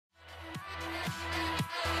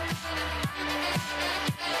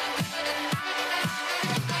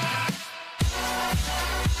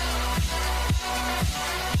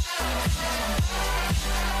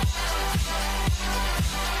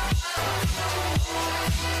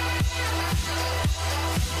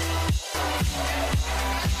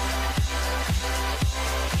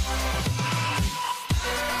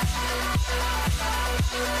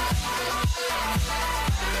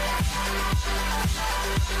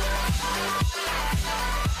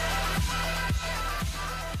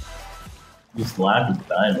Just lack of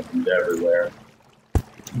diamonds everywhere.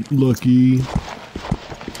 Lucky.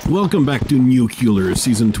 Welcome back to Nuclear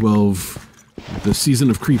Season 12, the Season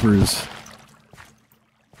of Creepers.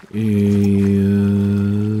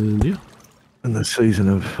 And yeah. And the season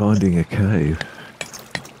of finding a cave.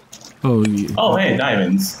 Oh, yeah. Oh, hey,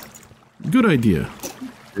 diamonds. Good idea.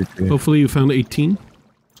 Okay. Hopefully you found 18.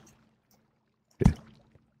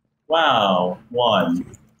 Wow, 1.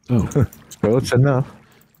 Oh. Well, it's enough.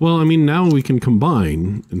 Well, I mean, now we can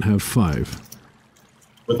combine and have 5.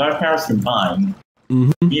 With our powers combined,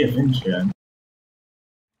 be a Vincian.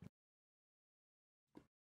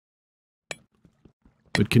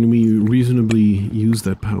 But can we reasonably use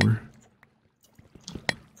that power?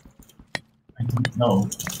 I don't know.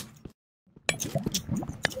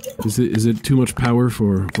 Is it too much power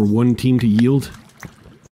for one team to yield?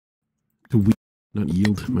 Not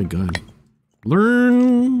yield, my god.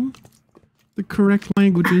 Learn the correct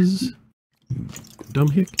languages.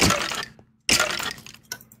 Dumb hick.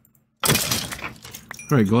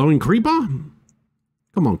 Alright, glowing creeper?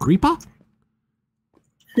 Come on, creeper?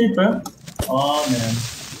 Creeper? Oh, man.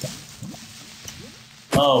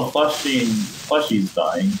 Oh, Plushy's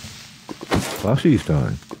dying. Flushy's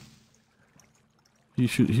dying. He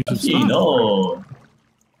should Plushy, stop. no!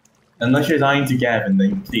 Unless you're dying to Gavin,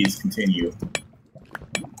 then please continue.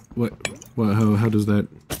 What? How does that...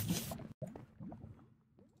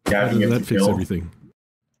 How Gavin does gets that a fix kill. everything?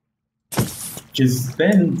 Because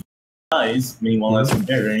then dies, meaning one less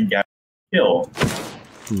competitor, and Gavin kill.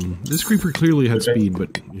 This creeper clearly had speed,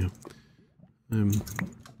 but yeah.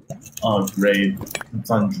 Oh, great. It's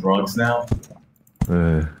on drugs now.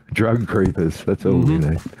 Drug creepers, that's all we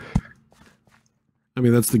need. I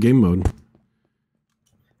mean, that's the game mode.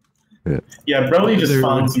 Yeah. Yeah, Brody just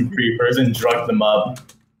found some creepers and drugged them up.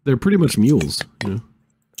 They're pretty much mules, you know?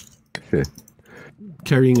 Yeah.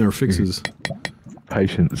 Carrying our fixes.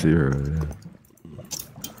 Patient 0, yeah.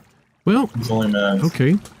 Well, It's only a matter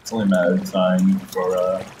of time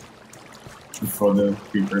before the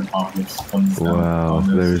creeper apocalypse comes down. Wow,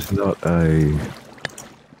 there's not a...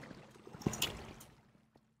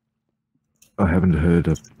 I haven't heard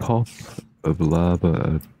a pop of lava,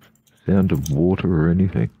 a sound of water or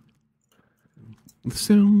anything. The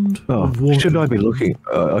sound of water. Should I be looking?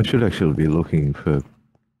 I should actually be looking for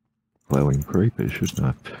glowing creepers, shouldn't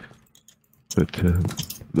I? But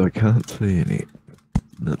I can't see any.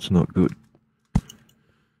 That's not good.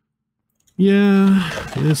 Yeah,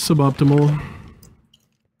 it's suboptimal.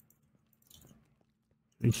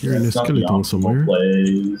 I hear a skeleton somewhere.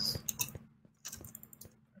 Place.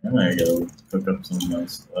 I'm gonna go cook up some of my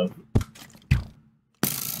stuff.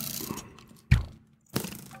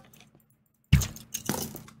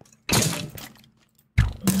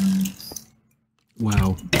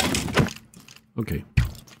 Wow. Okay.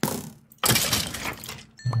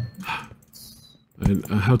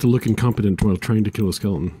 How to look incompetent while trying to kill a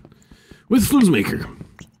skeleton. With Flusemaker.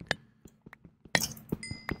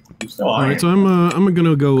 Alright, so I'm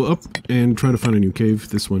gonna go up and try to find a new cave.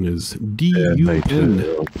 This one is D-U-N.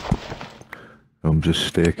 Yeah, I'm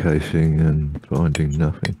just staircasing and finding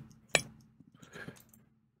nothing.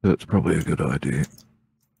 That's probably a good idea.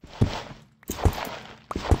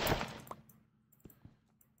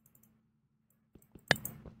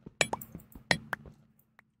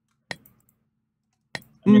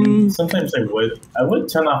 I mean, sometimes I would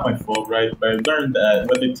turn off my Fulbright, but I learned that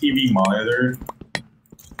with the TV monitor,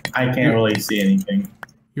 I can't really see anything.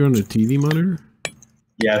 You're on a TV monitor?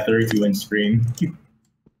 Yeah, 32-inch screen.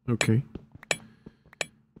 Okay.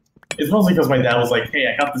 It's mostly because my dad was like, "Hey,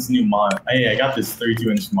 I got this new I got this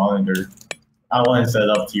 32-inch monitor. I want to set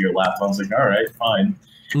it up to your laptop." I was like, "All right, fine."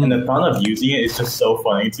 And the fun of using it is just so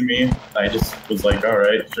funny to me. I just was like, "All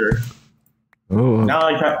right, sure." Oh. Now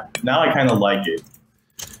I kind of like it.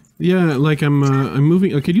 Yeah, like I'm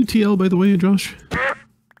moving. Could you TL by the way, Josh?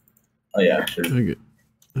 Oh yeah, sure. Okay.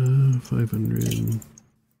 500. It's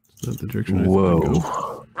not the direction I Whoa.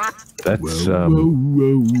 thought I'd go. That's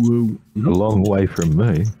whoa. a long way from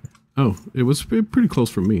me. Oh, it was pretty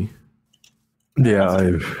close from me.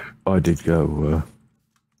 Yeah, I did go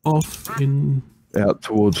Off in out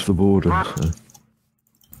towards the border. So.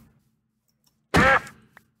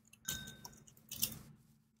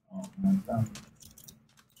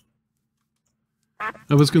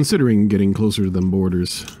 I was considering getting closer to them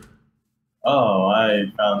borders. Oh,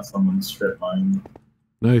 I found someone's strip mine.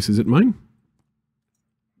 Nice. Is it mine?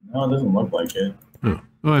 No, it doesn't look like it. Oh,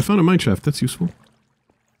 I found a mine shaft. That's useful.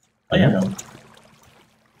 Oh yeah, no.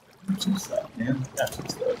 Some stuff, man. Got some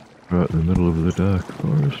stuff. Right in the middle of the dark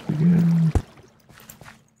forest again.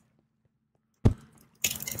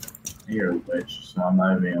 You're a witch, so I'm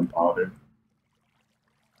not even gonna bother.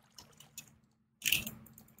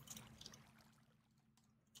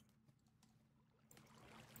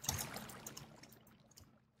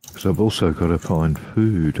 Because I've also got to find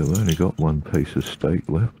food. I've only got one piece of steak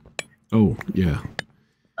left. Oh, yeah.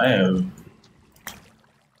 I have.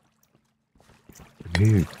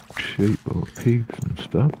 Here, sheep or pigs and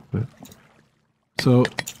stuff, but... So,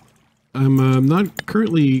 I'm not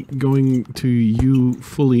currently going to U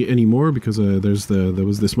fully anymore because there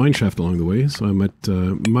was this mine shaft along the way, so I'm at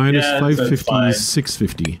minus 550,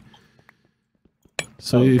 650.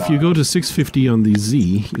 So if you go to 650 on the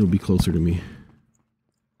Z, you'll be closer to me.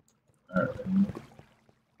 Alright.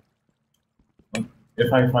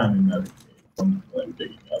 If I find another cave, I'm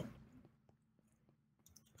digging up.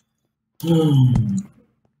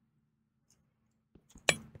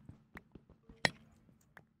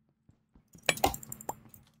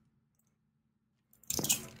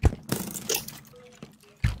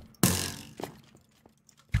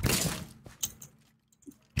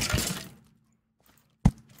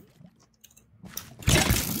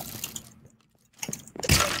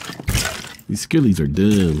 These skillies are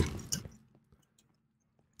dumb.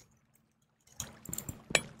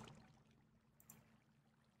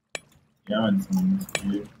 Yeah, and someone's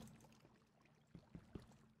cave.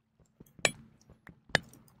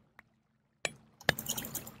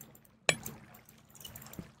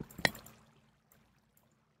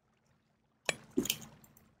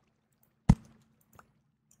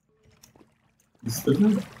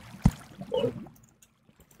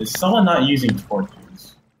 Is someone not using torches?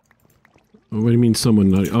 What do you mean someone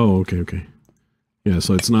not... Oh, okay, okay. Yeah,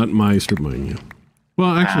 so it's not my strip mine, yeah.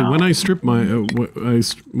 Well, actually, when I strip mine...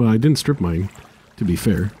 well, I didn't strip mine, to be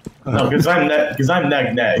fair. No, because I'm neck. So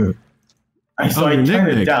I turn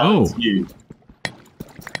it down to you.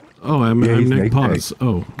 Oh, I'm neck pause.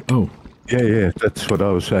 Oh. Yeah, that's what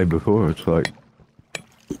I was saying before. It's like...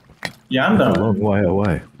 Yeah, I'm done. A long way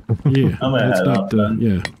away. Yeah, I'm gonna head up,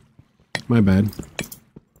 yeah. My bad.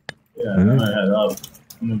 Yeah, I'm gonna head up.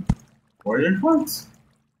 Warrior cards?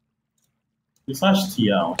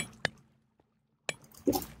 /TL.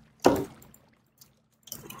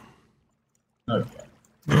 Okay.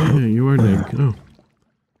 Yeah, you are neg. Oh.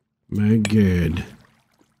 My god.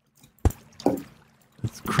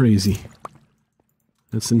 That's crazy.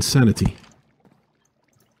 That's insanity.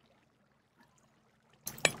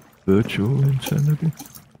 Virtual insanity?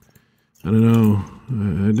 I don't know.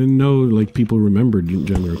 I didn't know, like, people remembered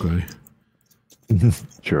Jamiroquai.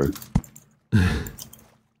 Sure.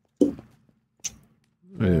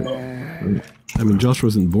 I mean, Josh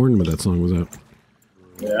wasn't born when that song was out.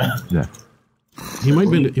 Yeah. He might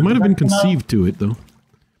have been conceived to it, though.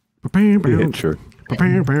 Yeah, sure.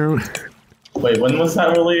 Wait, when was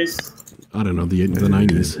that released? I don't know, the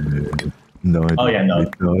 90s. Oh yeah, no.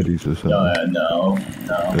 90s or something. No,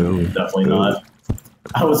 definitely not.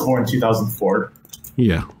 I was born in 2004.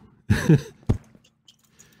 Yeah.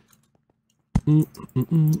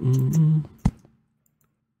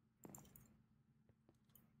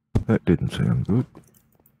 That didn't sound good.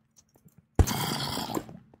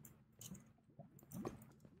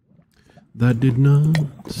 That did not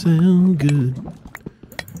sound good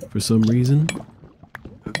for some reason.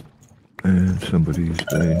 And somebody's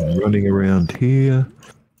been running around here.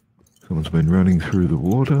 Someone's been running through the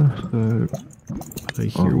water, so... I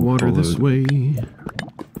hear water this way.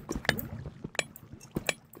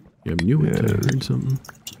 Yeah, I knew it. I heard something.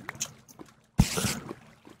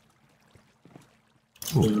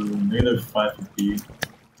 So, negative 550,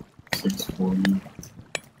 640.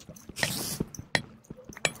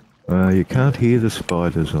 You can't hear the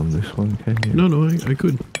spiders on this one, can you? No, I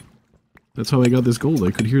could. That's how I got this gold.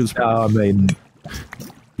 I could hear the spiders. I mean,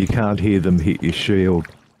 you can't hear them hit your shield.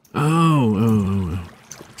 Oh.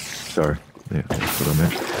 Sorry. Yeah, that's what I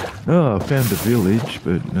meant. Oh, I found a village,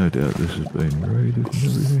 but no doubt this has been raided and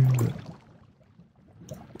everything.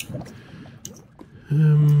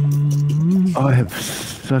 But I have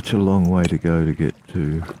such a long way to go to get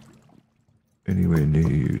to anywhere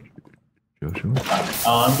near you, Joshua.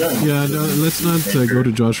 I'm going. Yeah, no, let's not go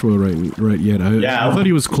to Joshua right yet. I thought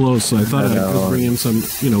he was close, so I thought I could bring him some.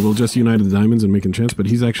 We'll just unite the diamonds and make a chance. But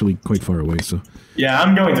he's actually quite far away. So. Yeah,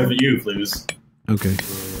 I'm going to you, please. Okay.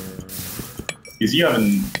 Because you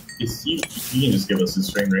haven't. You can just give us the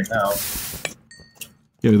string right now.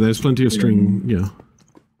 Yeah, there's plenty of string. Yeah.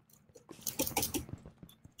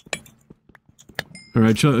 All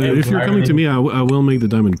right, if you're coming to me, I will make the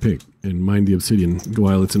diamond pick and mine the obsidian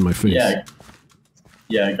while it's in my face.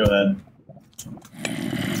 Yeah, go ahead.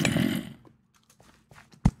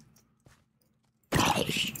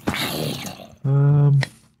 Well,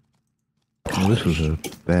 this was a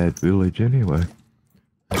bad village anyway.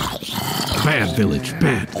 Bad village,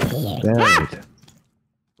 bad. Bad.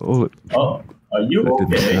 Oh, are you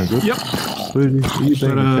okay? Yep. Where are you being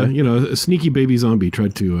But attacked? you know, a sneaky baby zombie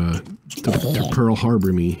tried to Pearl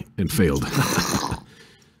Harbor me and failed.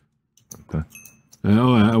 Okay.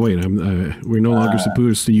 Wait, we're no longer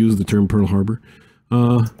supposed to use the term Pearl Harbor.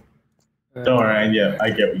 Don't worry, I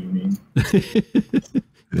get what you mean.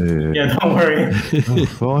 Yeah, don't worry. Oh,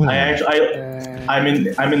 fine. I'm in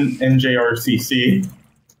NJRCC.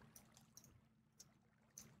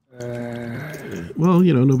 Well,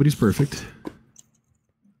 you know, nobody's perfect.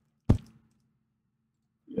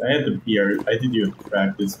 I had the I did do a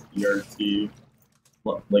practice PRT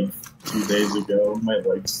like 2 days ago. My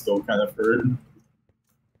legs still kind of hurt.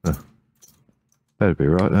 That'd be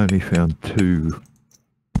right. I only found 2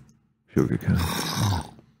 sugar canes.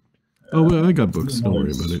 Oh, well, I got books. Don't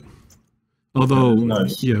worry about it. Although,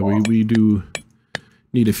 yeah, we do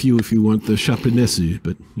need a few if you want the Chapinesse,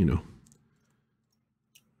 but, you know.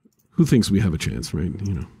 Who thinks we have a chance, right?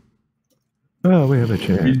 You know. Oh, we have a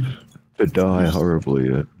chance to die horribly,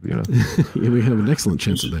 you know. Yeah, we have an excellent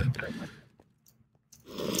chance of that.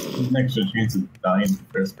 An extra chance of dying the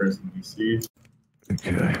first person you see.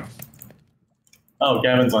 Okay. Oh,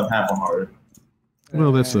 Gavin's on half a heart.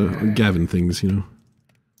 Well, that's Gavin things, you know.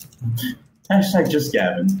 Hashtag just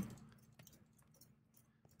Gavin.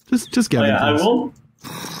 Just Gavin. Oh,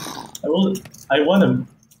 yeah,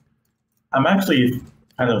 I'm actually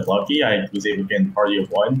kind of lucky I was able to get in party of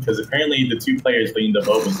 1, because apparently the 2 players leading the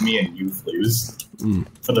vote was me and you, Flues.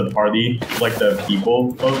 For the party, like the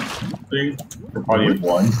people vote thing, for party of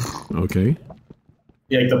 1. Okay.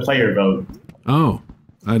 Yeah, like the player vote. Oh,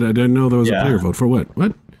 I didn't know there was a player vote. For what?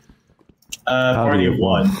 What? Party of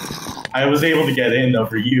 1. I was able to get in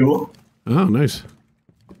over you. Oh, nice.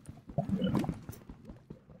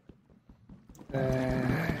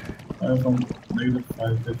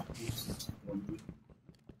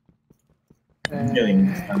 I'm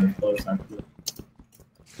getting kind of close, actually.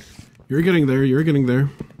 You're getting there, you're getting there.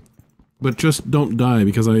 But just don't die,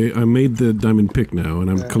 because I made the diamond pick now, and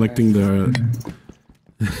I'm collecting the...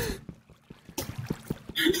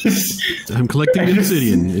 I'm collecting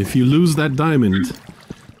obsidian. If you lose that diamond...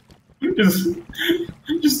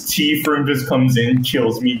 Just T-Firm just comes in,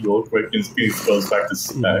 kills me real quick, and goes back to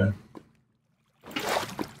spec.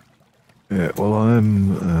 Yeah, well,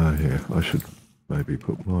 I'm... yeah, I should maybe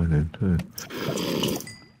put mine in, too.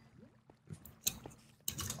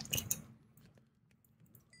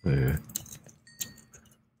 There.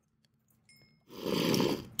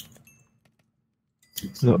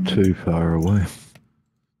 It's not too far away.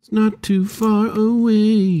 It's not too far away.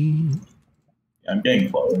 Yeah, I'm getting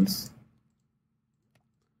close.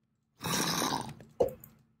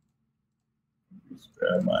 Just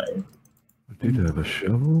grab my... I did have a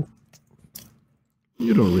shovel.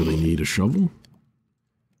 You don't really need a shovel.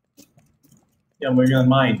 Yeah, we're gonna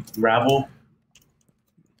mine gravel.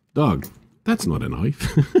 Dog, that's not a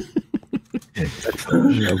knife. That's not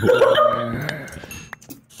a shovel.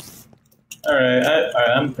 Alright,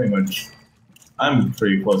 I'm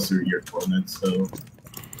pretty close to your coordinates, so...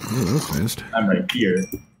 Oh, that's fast. I'm right here.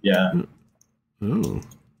 Yeah. Oh.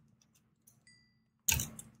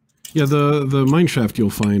 Yeah, the mine shaft you'll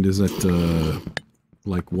find is at,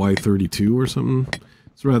 like, Y32 or something.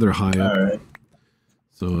 It's rather high up. Alright.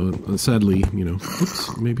 So, sadly, you know...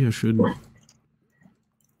 Oops, maybe I should...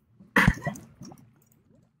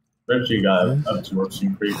 Richie got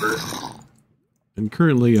absorption creeper. And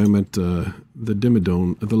currently I'm at, the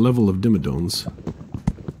Dimmadome... the level of Dimmadones.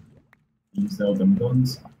 You sell them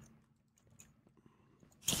guns?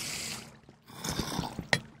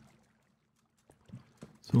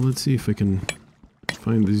 So let's see if I can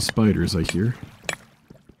find these spiders I hear.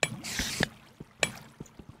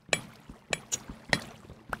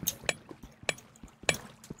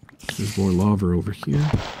 There's more lava over here.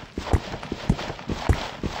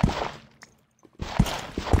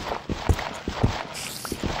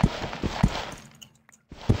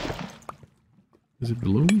 Is it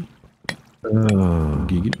below me?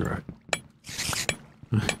 Giggity. Right.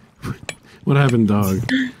 What happened, dog?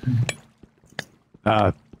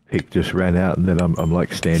 Pick just ran out, and then I'm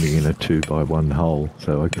like standing in a 2x1 hole,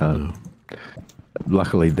 so I can't. Oh.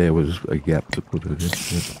 Luckily, there was a gap to put it in.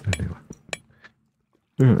 But anyway.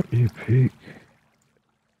 Alright, you pick.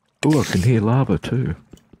 Oh, I can hear lava too.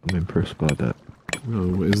 I'm impressed by that.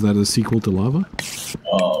 Oh, is that a sequel to Lava?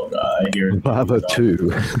 Oh god, I hear Lava 2.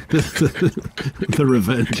 The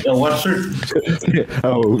Revenge. Electric.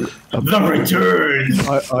 Oh, The Return.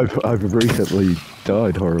 I've recently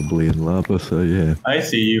died horribly in lava, so yeah. I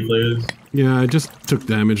see you, Blues. Yeah, I just took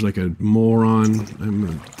damage like a moron. I'm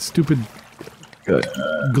a stupid Good. I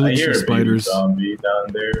glitchy hear a baby spiders. zombie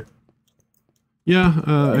down there. Yeah,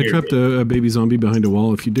 I trapped a baby zombie behind a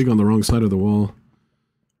wall. If you dig on the wrong side of the wall.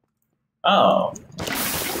 Oh.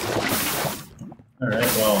 Alright,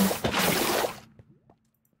 well.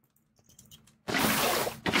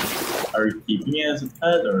 Are you keeping it as a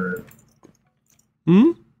pet, or?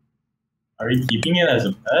 Hmm? Are you keeping it as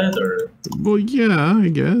a pet, or? Well, yeah, I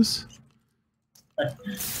guess.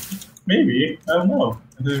 Maybe. I don't know.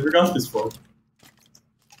 I never got this for.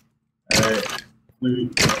 Alright.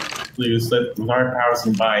 Please let our powers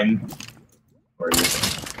combine. Where are you?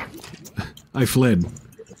 I fled.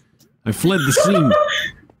 I fled the scene.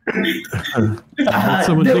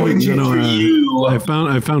 Someone no, thinking, you know, you. I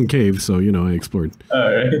found cave, so you know I explored.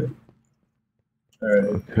 Alright.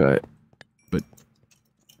 Alright. Okay. But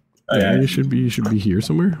yeah, you should be here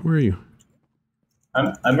somewhere. Where are you?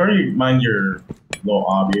 I'm already mind your little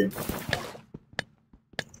hobby.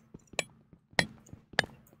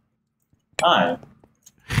 Hi.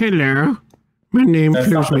 Hello. My name's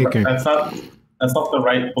Fluesmaker. That's not the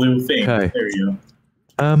right blue thing. Okay. There you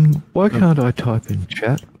go. Why can't I type in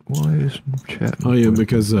chat? Why isn't chat? Oh yeah,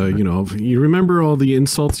 because you know, you remember all the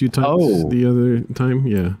insults you typed the other time?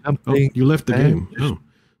 Yeah. Oh, you left the game. Oh.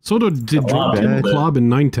 Sodo did drop in Club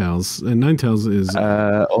and Ninetales, and Ninetales is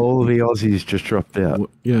all the Aussies just dropped out.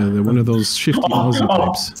 Yeah, they're one of those shifty Aussie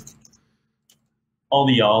types. All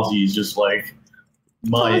the Aussies just like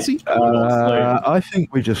I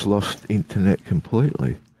think we just lost internet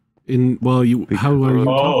completely. How are you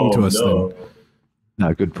talking to us then?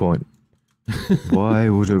 No, good point. Why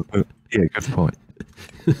would it? Yeah, good point.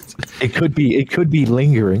 It could be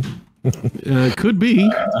lingering. Could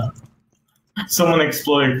be. Someone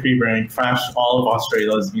exploded Creeper and crashed all of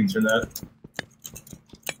Australia's internet.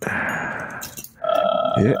 Yeah,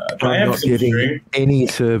 I'm not getting any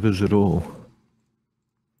servers at all.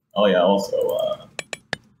 Oh yeah, also.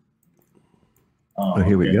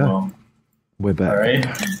 Here we go. Well, we're back. All right,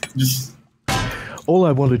 just. All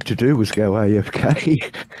I wanted to do was go AFK.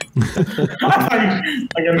 I'm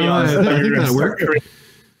gonna be honest. I thought you were gonna start.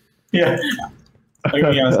 Yeah. I'm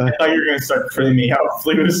gonna be honest. I thought you were gonna start critting me out,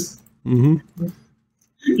 Flues. Mm-hmm.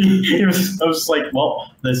 I was like,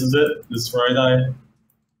 well, this is it. This is where I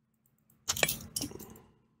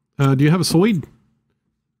die. Do you have a Soyd?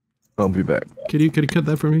 I'll be back. Could you cut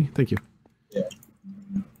that for me? Thank you. Yeah.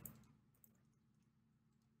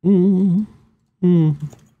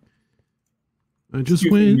 I just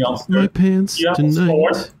went my pants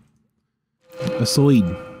tonight. A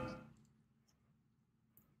Soyd.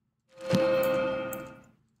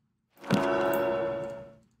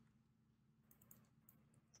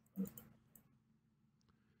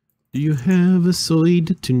 Do you have a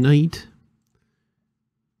Soyd tonight?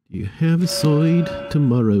 Do you have a Soyd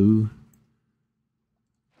tomorrow?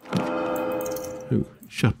 Oh,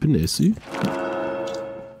 Chapinesu.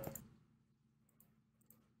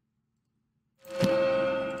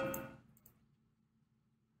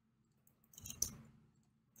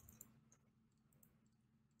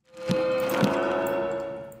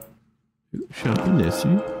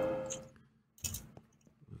 Chapinesu.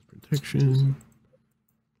 Protection.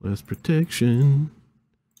 Last protection.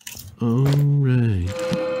 Alright.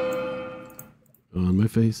 On my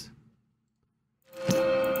face.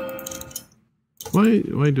 Why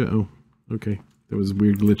do... Oh, okay. There was a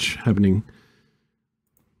weird glitch happening.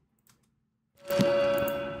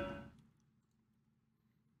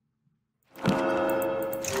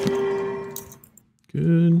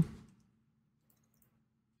 Good.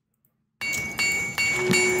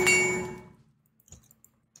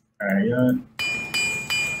 Alright,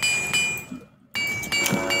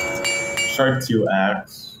 Shark 2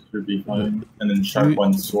 axe should be fine, and then Shark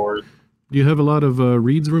 1 sword. Do you have a lot of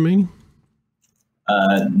reeds remaining?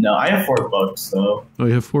 No, I have 4 books though. Oh,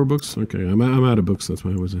 you have 4 books? Okay, I'm out of books. That's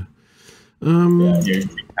why I was. Yeah, you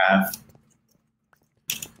have.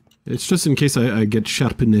 It's just in case I get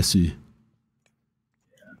Sharpinesu. Yeah.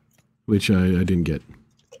 Which I didn't get.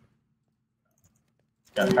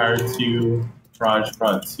 Got Power 2, Raj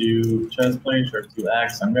brought 2 chestplate, Shark 2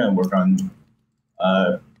 axe. I'm gonna work on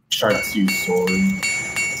Shark 2 sword.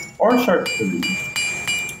 Or Shark 3.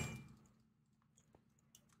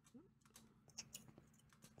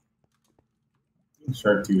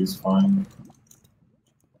 Shark 2 is fine.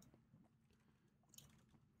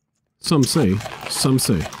 Some say. Some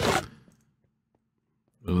say.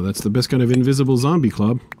 Oh, that's the best kind of invisible zombie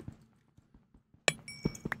club.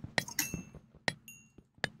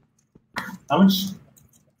 How much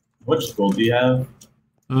gold do you have?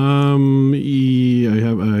 I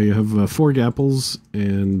have 4 gapples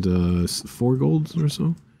and 4 golds or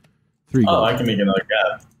so. 3 gold. Oh, I can make another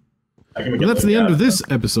gap. Well, that's the end of this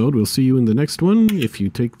episode. We'll see you in the next one if you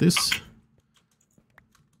take this.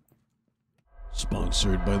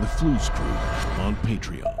 Sponsored by the Flues Crew on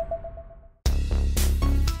Patreon.